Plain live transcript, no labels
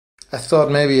I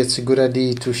thought maybe it's a good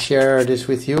idea to share this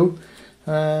with you.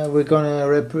 We're gonna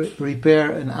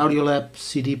repair an Audiolab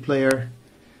CD player.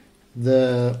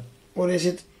 The, what is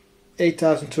it?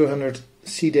 8200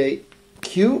 CD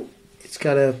Q. It's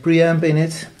got a preamp in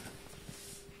it.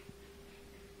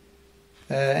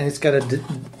 And it's got a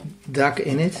DAC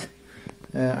in it.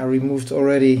 I removed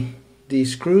already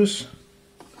these screws.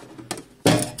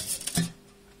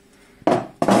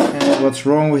 And what's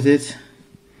wrong with it?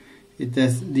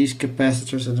 These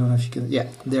capacitors, I don't know if you can, yeah,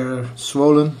 they're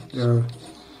swollen, they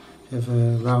have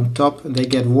a round top and they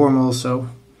get warm also,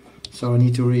 so I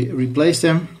need to replace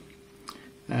them.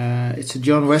 It's a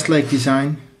John Westlake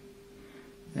design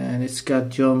and it's got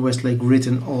John Westlake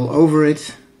written all over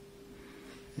it.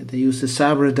 They use the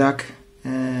Sabre DAC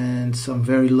and some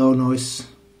very low noise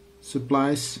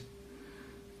supplies,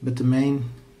 but the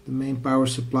main power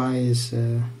supply is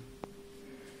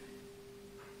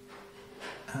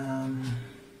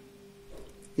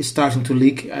starting to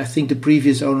leak. I think the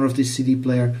previous owner of this CD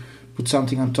player put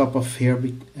something on top of here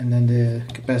and then the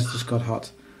capacitors got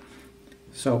hot.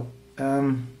 So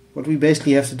what we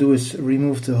basically have to do is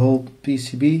remove the whole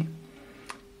PCB,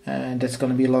 and that's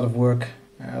going to be a lot of work.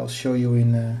 I'll show you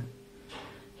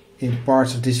in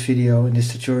parts of this video, in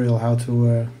this tutorial, how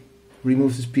to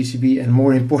remove this PCB, and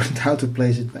more important, how to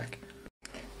place it back.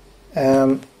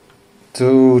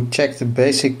 To check the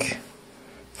basic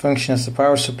function of the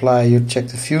power supply, you check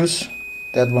the fuse.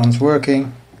 That one's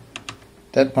working,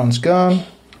 that one's gone,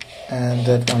 and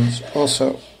that one's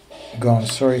also gone.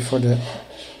 Sorry for the...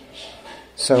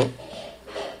 So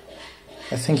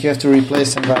I think you have to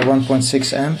replace them by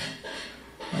 1.6 amp.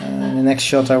 In the next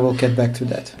shot I will get back to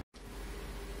that.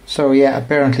 So yeah,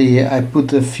 apparently I put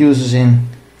the fuses in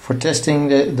for testing.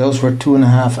 Those were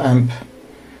 2.5 amp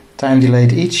time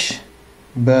delayed each,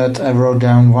 but I wrote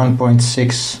down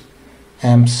 1.6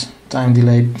 amps time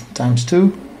delayed times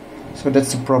 2, so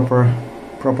that's the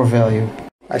proper value.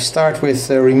 I start with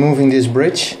removing this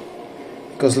bridge,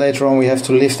 because later on we have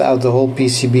to lift out the whole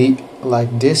PCB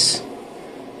like this,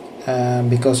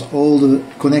 because all the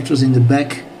connectors in the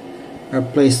back are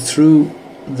placed through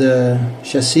the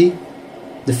chassis,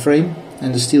 the frame,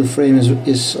 and the steel frame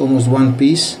is almost one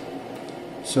piece,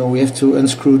 so we have to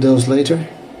unscrew those later.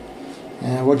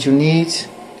 What you need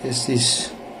is these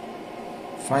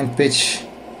fine pitch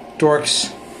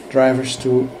Torx drivers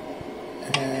to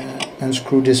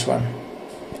unscrew this one.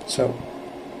 So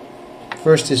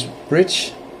first this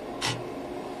bridge.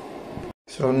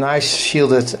 So nice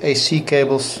shielded AC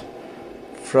cables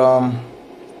from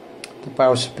the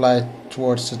power supply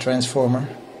towards the transformer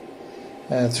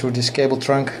through this cable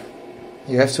trunk.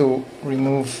 You have to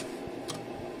remove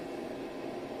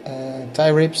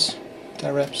tie wraps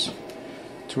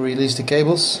to release the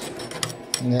cables,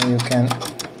 and then you can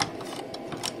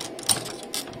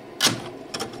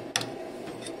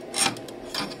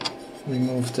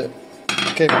remove the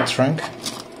cable trunk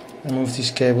and move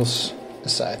these cables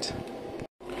aside.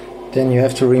 Then you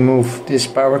have to remove this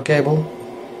power cable,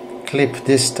 clip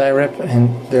this tie wrap, and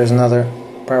there's another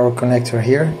power connector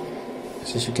here.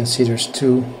 So as you can see, there's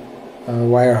two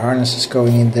wire harnesses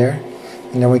going in there,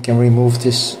 and then we can remove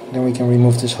this. Then we can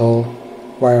remove this whole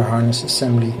wire harness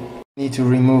assembly. We need to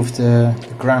remove the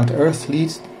ground earth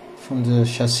lead from the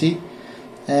chassis,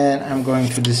 and I'm going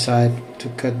to decide to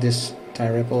cut this tie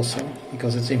wrap also,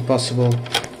 because it's impossible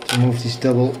to move these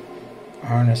double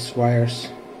harness wires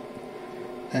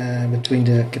between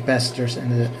the capacitors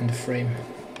and the frame.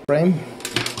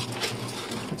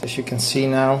 But as you can see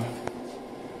now,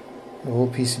 the whole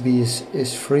PCB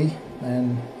is free,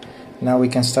 and now we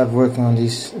can start working on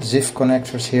these ZIF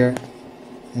connectors here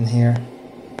and here,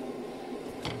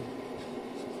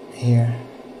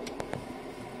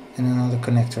 and another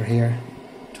connector here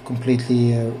to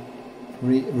completely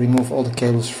remove all the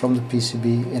cables from the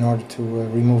PCB in order to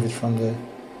remove it from the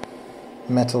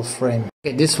metal frame.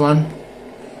 Okay, this one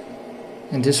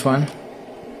and this one,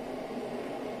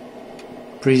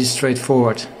 pretty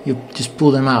straightforward. You just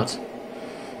pull them out,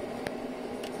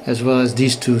 as well as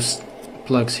these two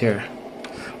plugs here.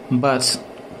 But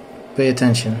pay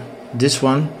attention, this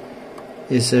one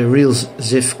is a real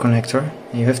ZIF connector,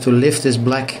 and you have to lift this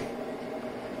black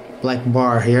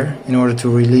bar here in order to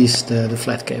release the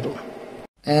flat cable.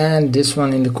 And this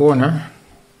one in the corner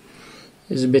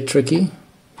is a bit tricky.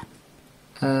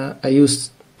 I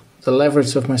used the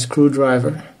leverage of my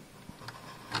screwdriver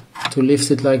to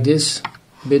lift it like this,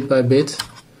 bit by bit,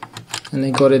 and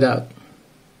then got it out.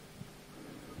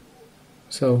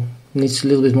 So it needs a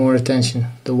little bit more attention.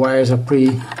 The wires are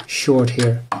pretty short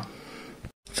here.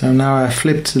 So now I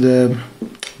flipped the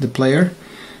player,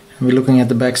 and we're looking at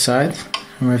the back side,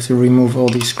 and we have to remove all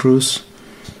these screws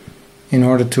in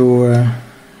order to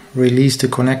release the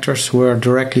connectors who are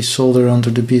directly soldered onto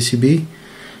the PCB,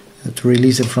 to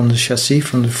release them from the chassis,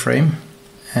 from the frame,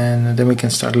 and then we can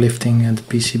start lifting the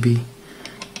PCB.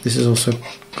 This is also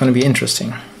going to be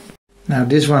interesting. Now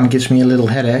this one gives me a little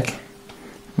headache.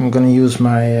 I'm going to use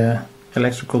my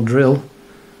electrical drill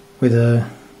with a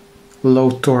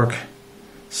low torque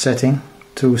setting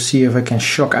to see if I can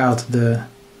shock out the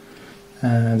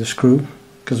screw,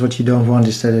 because what you don't want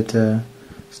is that it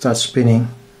starts spinning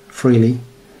freely,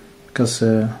 because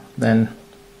then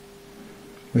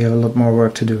we have a lot more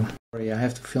work to do. Sorry, I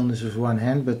have to film this with one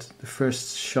hand, but the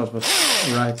first shot was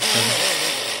right,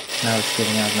 so now it's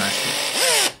getting out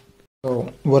nicely.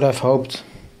 So what I've hoped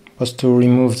was to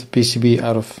remove the PCB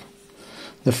out of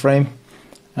the frame,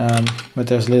 but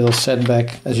there's a little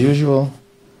setback as usual.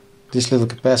 This little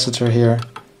capacitor here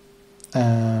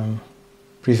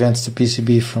prevents the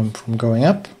PCB from going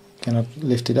up, cannot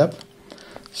lift it up.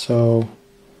 So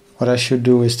what I should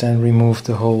do is then remove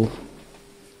the whole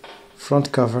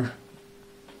front cover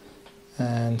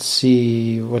and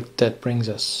see what that brings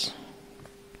us.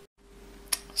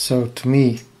 So to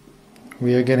me,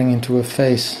 we are getting into a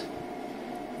phase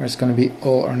where it's going to be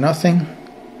all or nothing.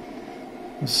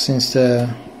 Since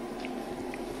the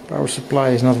power supply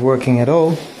is not working at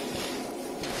all,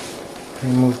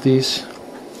 remove these,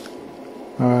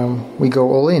 we go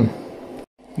all in.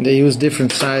 They use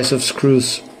different size of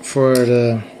screws for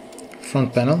the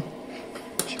front panel,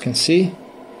 as you can see.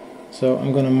 So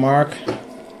I'm going to mark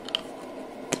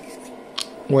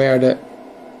where the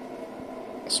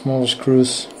smaller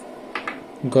screws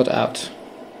got out.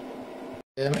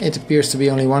 It appears to be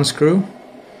only one screw,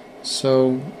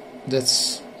 so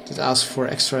that asks for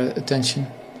extra attention,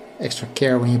 extra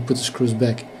care when you put the screws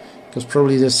back, because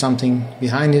probably there's something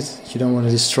behind it that you don't want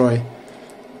to destroy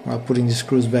while putting the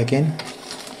screws back in.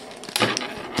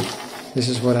 This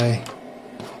is what I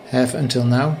have until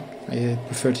now. I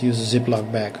prefer to use a Ziploc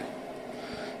bag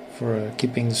for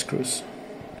keeping the screws.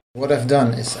 What I've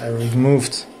done is I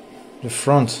removed the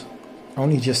front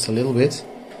only just a little bit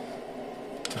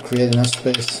to create enough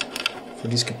space for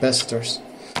these capacitors,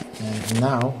 and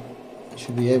now I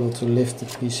should be able to lift the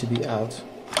PCB out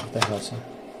of the housing,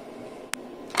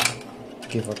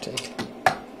 give or take.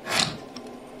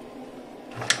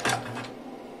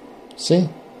 See?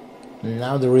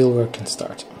 Now the real work can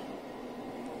start. At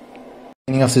the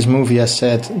beginning of this movie I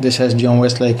said this has John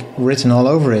Westlake written all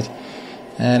over it,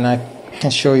 and I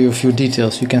can show you a few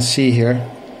details. You can see here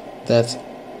that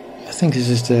I think this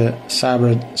is the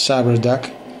Sabre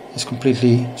duck. It's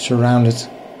completely surrounded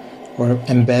or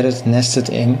embedded, nested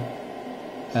in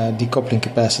decoupling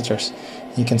capacitors.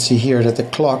 You can see here that the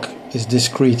clock is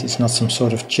discrete. It's not some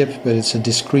sort of chip, but it's a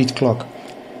discrete clock.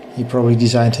 He probably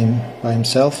designed him by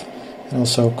himself, and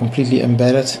also completely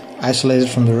embedded, isolated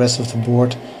from the rest of the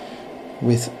board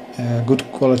with good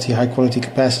quality, high quality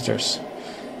capacitors.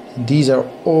 And these are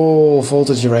all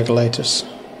voltage regulators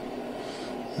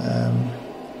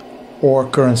or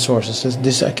current sources.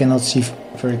 This I cannot see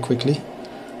very quickly,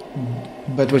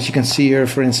 but what you can see here,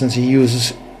 for instance, he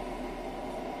uses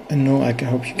a I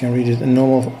hope you can read it, a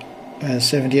normal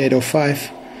 7805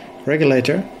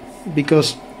 regulator,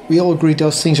 because we all agree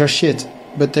those things are shit,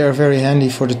 but they are very handy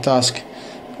for the task.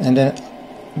 And then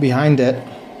behind that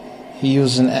he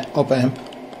uses an op-amp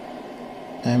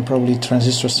and probably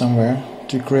transistor somewhere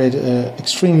to create an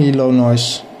extremely low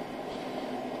noise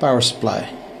power supply.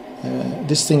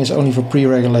 This thing is only for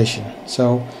pre-regulation,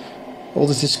 so all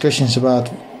the discussions about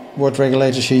what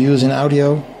regulators you use in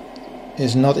audio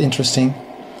is not interesting,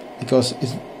 because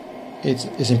it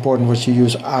is important what you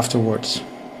use afterwards.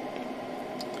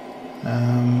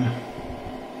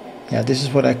 Yeah, this is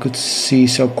what I could see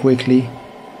so quickly,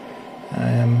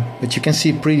 but you can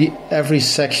see every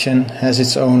section has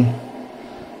its own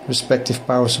respective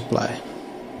power supply.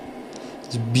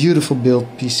 It's a beautiful built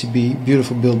PCB,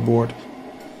 beautiful built board.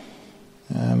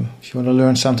 If you want to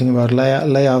learn something about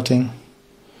layouting,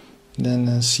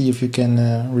 then see if you can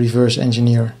reverse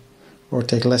engineer or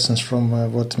take lessons from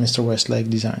what Mr. Westlake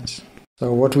designs.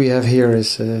 So what we have here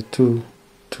is two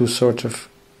sorts of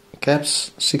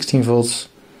caps, 16 volts,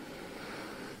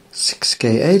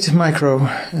 6K8 micro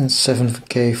and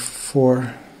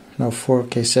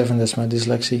 4K7, that's my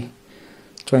dyslexia,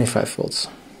 25 volts.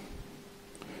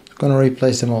 I'm going to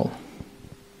replace them all.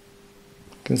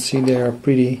 You can see they are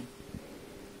pretty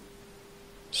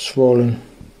swollen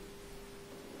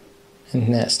and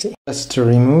nasty. Capacitor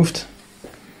removed.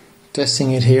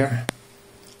 Testing it here.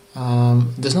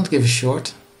 Does not give a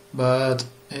short, but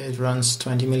it runs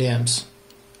 20 milliamps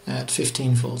at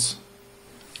 15 volts.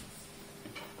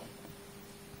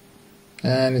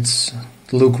 And it's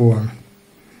lukewarm.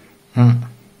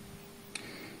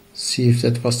 See if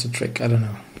that was the trick, I don't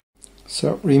know.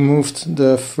 So removed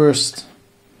the first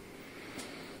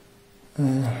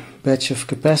batch of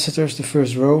capacitors, the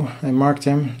first row. I marked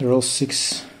them, they're all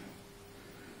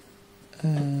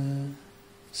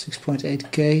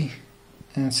 6.8K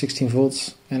and 16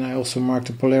 volts, and I also marked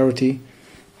the polarity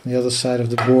on the other side of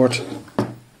the board.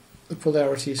 The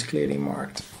polarity is clearly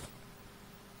marked,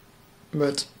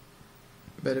 but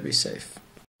better be safe.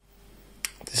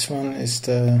 This one is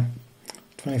the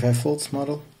 25 volts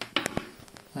model.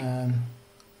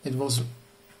 It was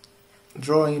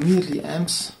drawing immediately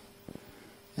amps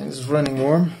and it's running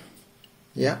warm.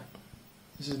 Yeah,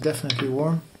 this is definitely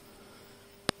warm.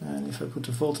 And if I put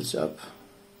the voltage up,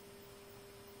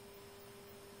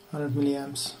 100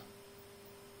 milliamps.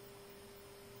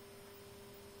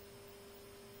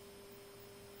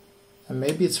 And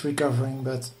maybe it's recovering,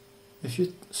 but if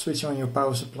you switch on your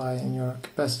power supply and your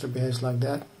capacitor behaves like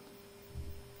that,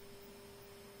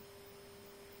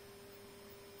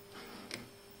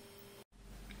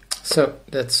 so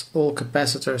that's all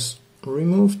capacitors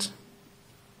removed.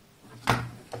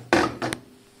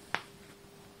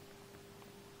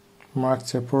 Mark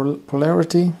their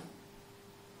polarity.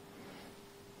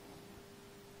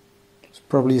 It's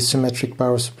probably a symmetric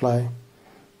power supply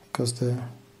because the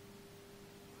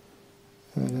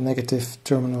negative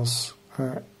terminals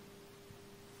are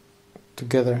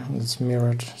together and it's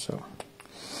mirrored. So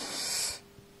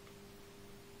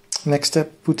next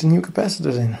step, put the new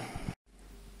capacitors in.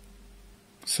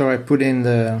 So I put in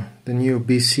the new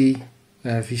BC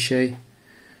Vichy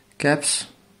caps.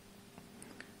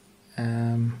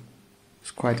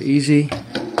 It's quite easy,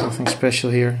 nothing special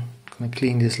here. I'm gonna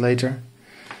clean this later.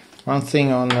 One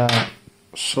thing on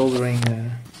soldering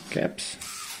caps.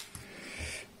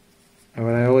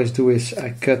 What I always do is I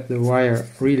cut the wire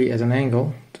really at an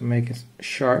angle to make it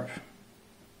sharp.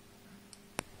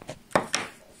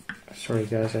 Sorry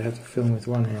guys, I have to film with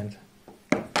one hand.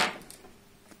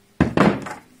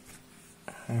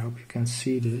 I hope you can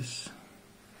see this.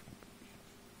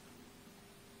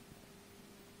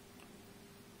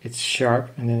 It's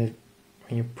sharp, and then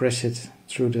when you press it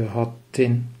through the hot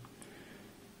tin,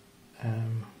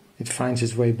 it finds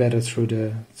its way better through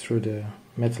the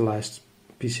metallized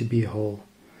PCB hole.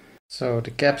 So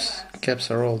the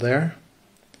caps are all there.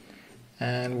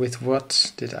 And with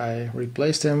what did I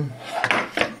replace them?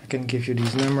 I can give you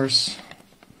these numbers.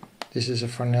 This is a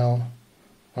Farnell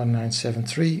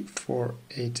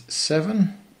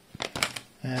 1973487,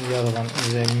 and the other one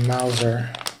is a Mauser.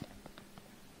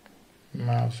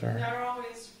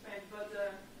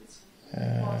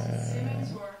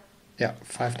 Yeah,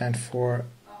 594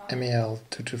 MEL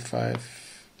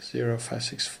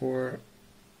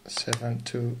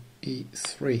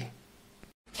 225056472E3.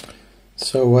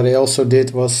 So what I also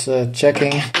did was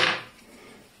checking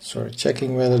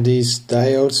whether these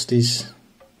diodes, these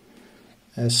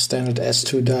standard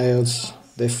S2 diodes,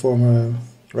 they form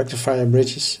rectifier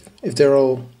bridges, if they're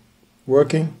all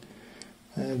working.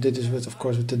 Did this with, of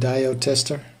course, with the diode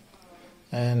tester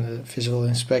and visual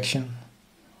inspection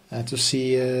to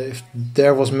see if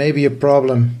there was maybe a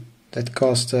problem that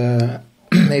caused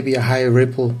maybe a higher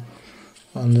ripple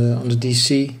on the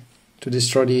DC to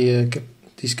destroy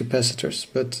these capacitors,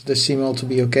 but they seem all to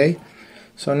be okay.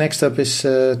 So next up is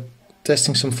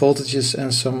testing some voltages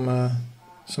and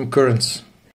some currents.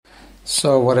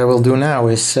 So what I will do now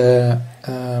is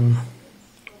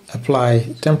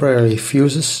apply temporary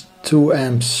fuses, 2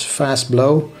 amps fast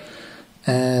blow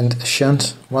and a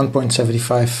shunt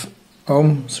 1.75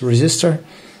 ohms resistor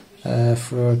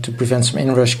to prevent some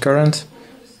inrush current,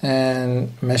 and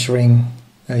measuring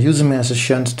using them as a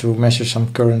shunt to measure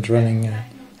some current running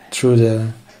through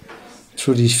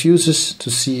these fuses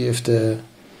to see if the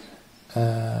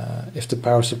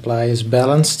power supply is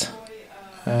balanced.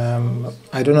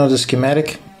 I don't know the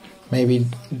schematic. Maybe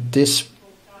this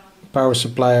power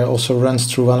supply also runs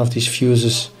through one of these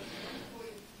fuses,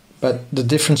 but the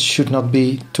difference should not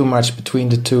be too much between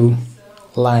the two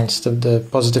lines, the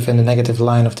positive and the negative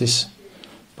line of this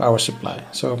power supply.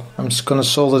 So I'm just going to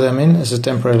solder them in as a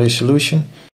temporary solution.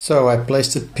 So I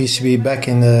placed the PCB back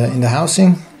in the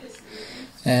housing,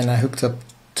 and I hooked up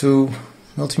 2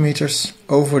 multimeters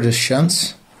over the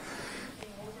shunts.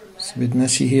 It's a bit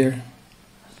messy here.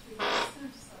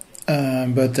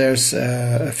 But there's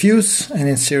a fuse, and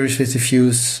in series with the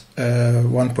fuse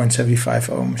 1.75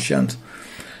 ohm shunt.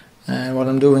 And what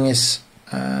I'm doing is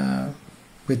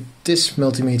with this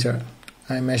multimeter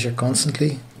I measure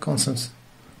constant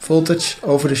voltage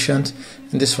over the shunt,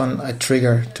 and this one I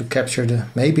trigger to capture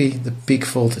maybe the peak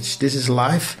voltage. This is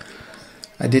live.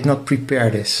 I did not prepare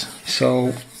this,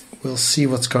 so we'll see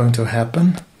what's going to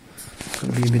happen. It's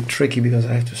going to be a bit tricky because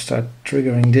I have to start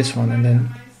triggering this one and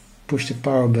then push the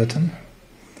power button.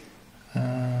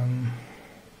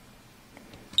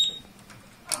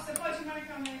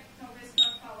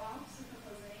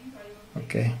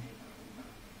 Okay.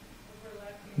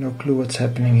 No clue what's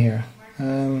happening here.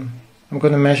 I'm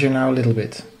going to measure now a little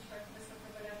bit.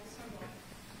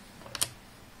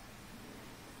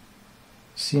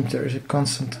 Seems there is a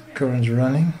constant current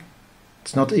running.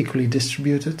 It's not equally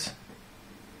distributed.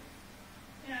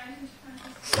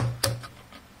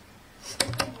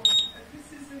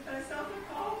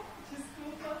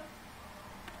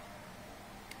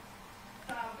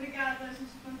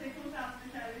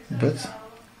 But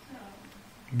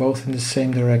both in the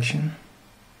same direction.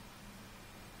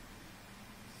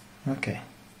 Okay.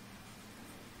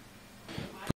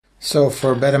 So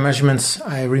for better measurements,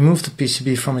 I removed the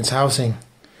PCB from its housing,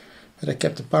 but I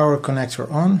kept the power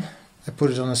connector on. I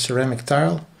put it on a ceramic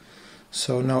tile,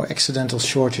 so no accidental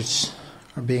shortages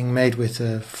are being made with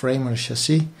the frame or the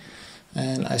chassis.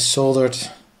 And I soldered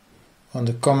on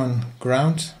the common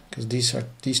ground, because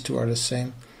these two are the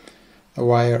same, a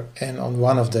wire, and on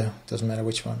one of the, doesn't matter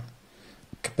which one,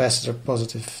 capacitor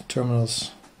positive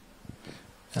terminals,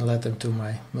 and led them to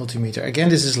my multimeter. Again,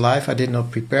 this is live, I did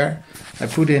not prepare. I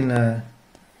put in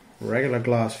regular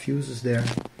glass fuses there,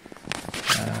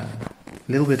 a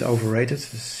little bit overrated.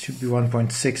 This should be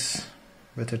 1.6,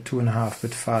 but they're 2.5,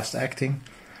 but fast acting.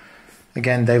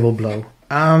 Again, they will blow.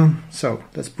 So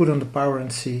let's put on the power and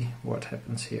see what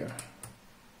happens here.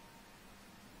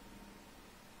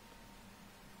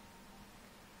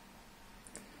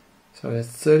 So that's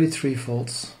 33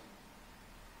 volts.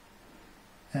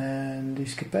 And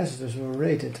these capacitors were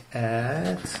rated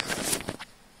at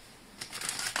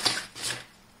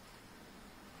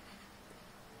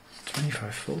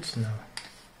 25 volts now.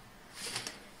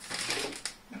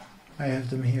 I have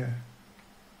them here.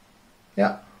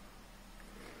 Yeah.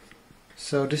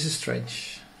 So this is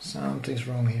strange. Something's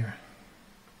wrong here.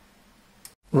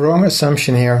 Wrong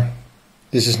assumption here.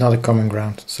 This is not a common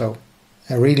ground. So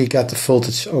I really got the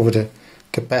voltage over the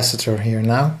capacitor here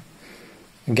now.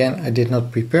 Again, I did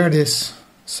not prepare this,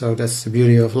 so that's the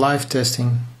beauty of live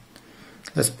testing.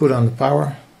 Let's put on the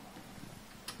power.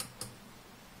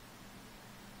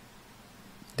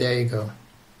 There you go.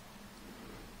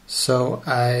 So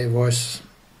I was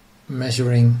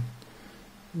measuring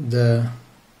the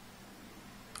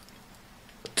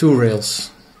two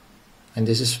rails, and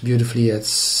this is beautifully at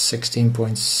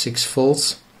 16.6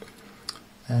 volts,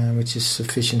 which is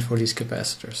sufficient for these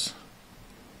capacitors.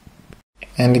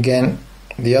 And again,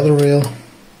 the other rail,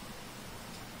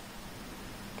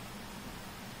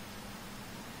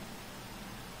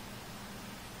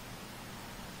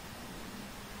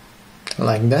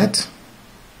 like that,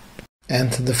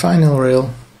 and the final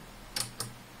rail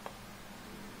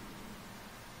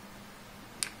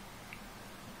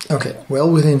okay, well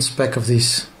within spec of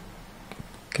these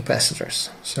capacitors,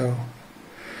 so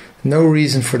no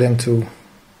reason for them to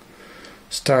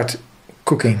start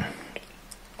cooking.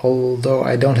 Although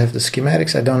I don't have the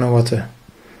schematics, I don't know what the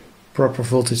proper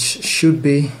voltage should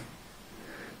be,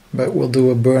 but we'll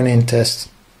do a burn-in test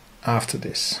after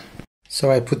this. So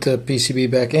I put the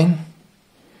PCB back in,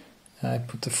 I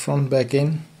put the front back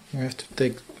in. You have to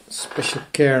take special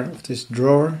care of this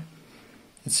drawer.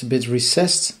 It's a bit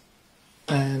recessed,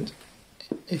 and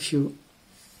if you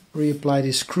reapply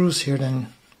these screws here, then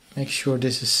make sure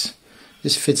this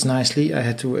fits nicely. I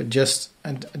had to adjust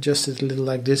it a little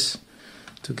like this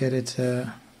to get it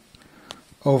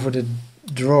over the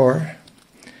drawer.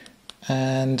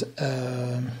 And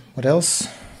what else?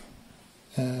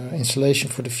 Insulation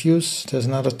for the fuse. There's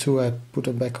another two, I put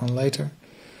them back on later.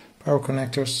 Power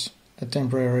connectors, a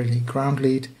temporarily ground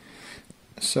lead.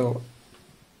 So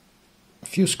a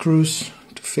few screws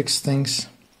to fix things.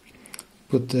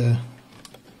 Put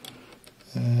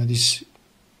these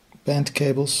band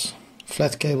cables,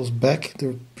 flat cables back.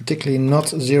 They're particularly not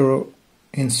zero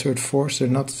insert force, they're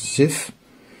not ZIF,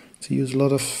 to use a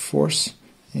lot of force.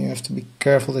 And you have to be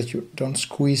careful that you don't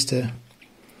squeeze the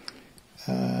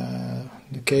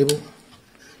cable.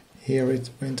 Here it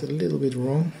went a little bit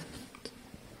wrong.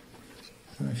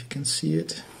 I don't know if you can see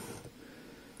it.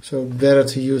 So better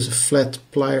to use a flat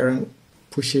plier and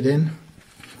push it in.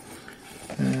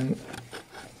 And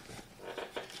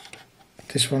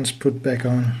this one's put back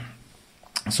on.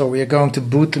 So we are going to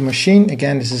boot the machine.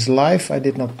 Again, this is live. I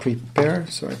did not prepare,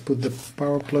 so I put the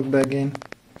power plug back in.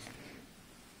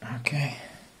 Okay.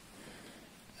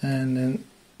 And then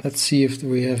let's see if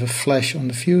we have a flash on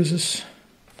the fuses.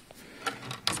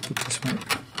 Put this one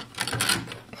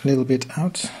a little bit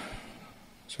out.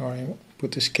 Sorry,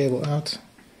 put this cable out.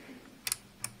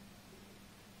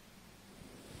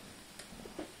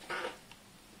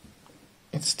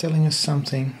 it's telling us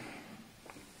something.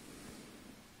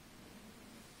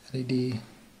 LED. I'm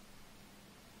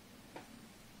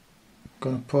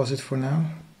gonna pause it for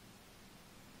now.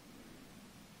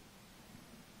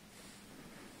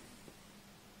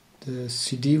 The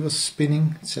CD was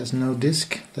spinning. It says no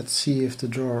disk. Let's see if the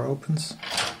drawer opens.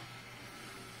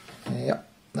 Yeah,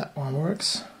 that one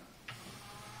works.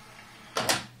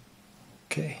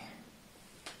 Okay.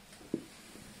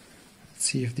 Let's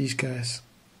see if these guys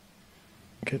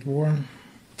get warm.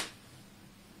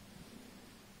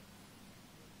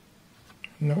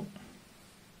 Nope.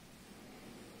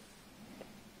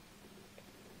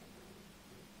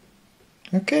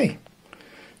 Okay.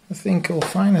 I think all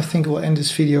fine. I think we'll end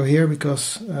this video here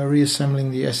because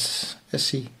reassembling the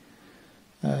SC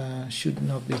should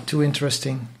not be too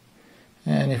interesting.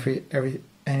 And if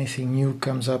anything new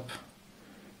comes up,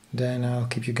 then I'll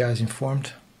keep you guys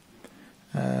informed.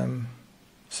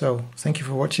 So thank you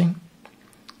for watching.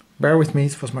 Bear with me,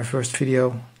 it was my first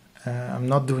video. I'm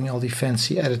not doing all the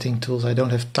fancy editing tools. I don't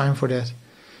have time for that.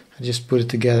 I just put it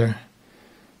together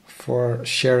for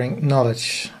sharing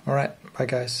knowledge. Alright, bye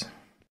guys.